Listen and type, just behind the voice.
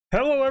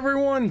Hello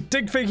everyone,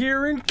 Digfig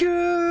here, and good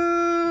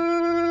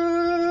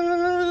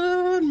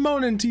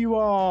morning to you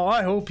all.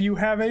 I hope you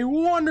have a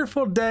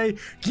wonderful day.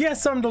 Get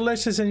some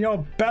delicious in your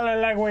belly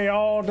like we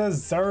all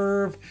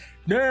deserve.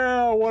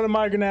 Now, what am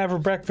I gonna have for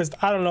breakfast?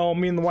 I don't know.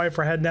 Me and the wife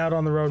are heading out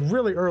on the road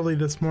really early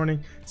this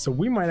morning, so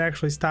we might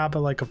actually stop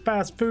at like a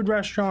fast food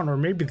restaurant or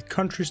maybe the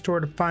country store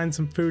to find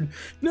some food.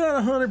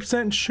 Not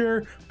 100%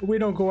 sure, but we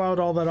don't go out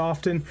all that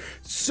often.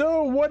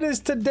 So what is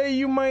today,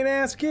 you might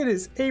ask? It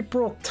is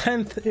April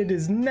 10th. It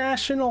is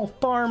National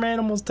Farm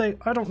Animals Day.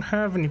 I don't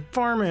have any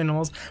farm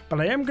animals,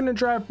 but I am gonna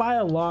drive by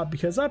a lot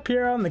because up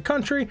here out in the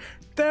country,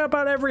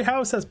 about every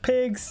house has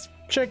pigs,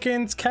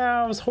 chickens,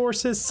 cows,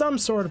 horses, some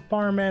sort of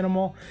farm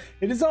animal.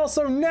 It is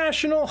also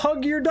National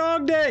Hug Your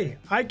Dog Day.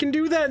 I can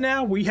do that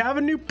now. We have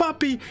a new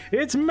puppy.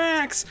 It's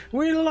Max.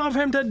 We love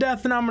him to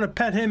death and I'm gonna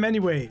pet him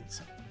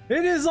anyways.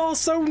 It is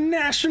also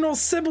National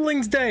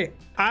Siblings Day.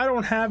 I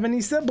don't have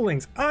any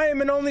siblings. I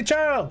am an only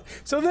child.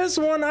 So this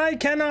one I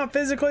cannot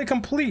physically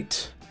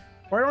complete.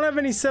 Or I don't have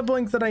any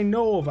siblings that I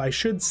know of, I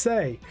should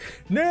say.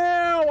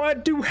 Now, I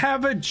do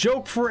have a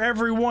joke for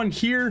everyone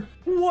here.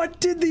 What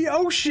did the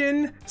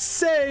ocean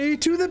say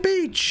to the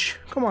beach?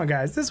 Come on,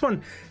 guys. This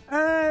one's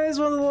a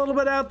little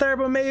bit out there,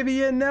 but maybe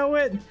you know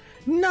it.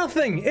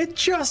 Nothing. It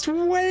just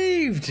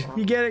waved.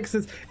 You get it?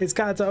 Because it's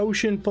got its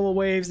ocean full of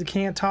waves. It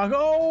can't talk.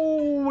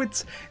 Oh,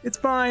 it's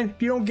fine.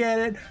 If you don't get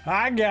it,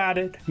 I got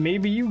it.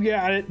 Maybe you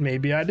got it.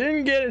 Maybe I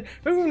didn't get it.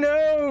 Who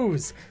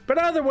knows? But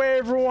either way,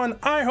 everyone,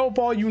 I hope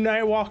all you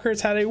night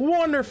walkers had a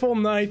wonderful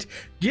night.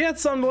 Get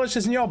some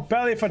delicious in your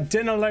belly for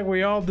dinner like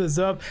we all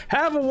deserve.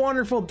 Have a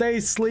wonderful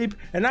day's sleep,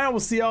 and I will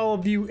see all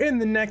of you in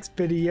the next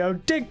video.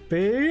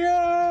 Digfig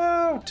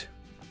out!